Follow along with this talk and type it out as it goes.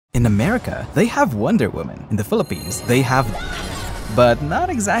In America, they have Wonder Woman. In the Philippines, they have but not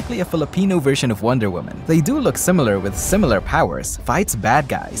exactly a Filipino version of Wonder Woman. They do look similar with similar powers, fights bad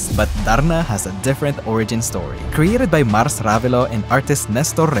guys, but Darna has a different origin story. Created by Mars Ravelo and artist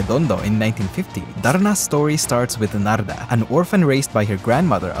Nestor Redondo in 1950, Darna's story starts with Narda, an orphan raised by her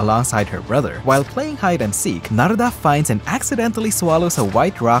grandmother alongside her brother. While playing hide and seek, Narda finds and accidentally swallows a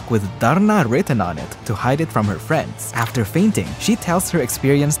white rock with Darna written on it to hide it from her friends. After fainting, she tells her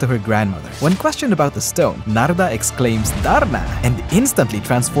experience to her grandmother. When questioned about the stone, Narda exclaims Darna and instantly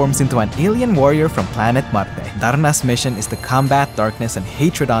transforms into an alien warrior from Planet Marte. Darna's mission is to combat darkness and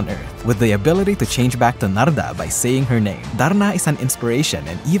hatred on Earth, with the ability to change back to Narda by saying her name. Darna is an inspiration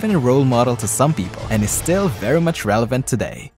and even a role model to some people, and is still very much relevant today.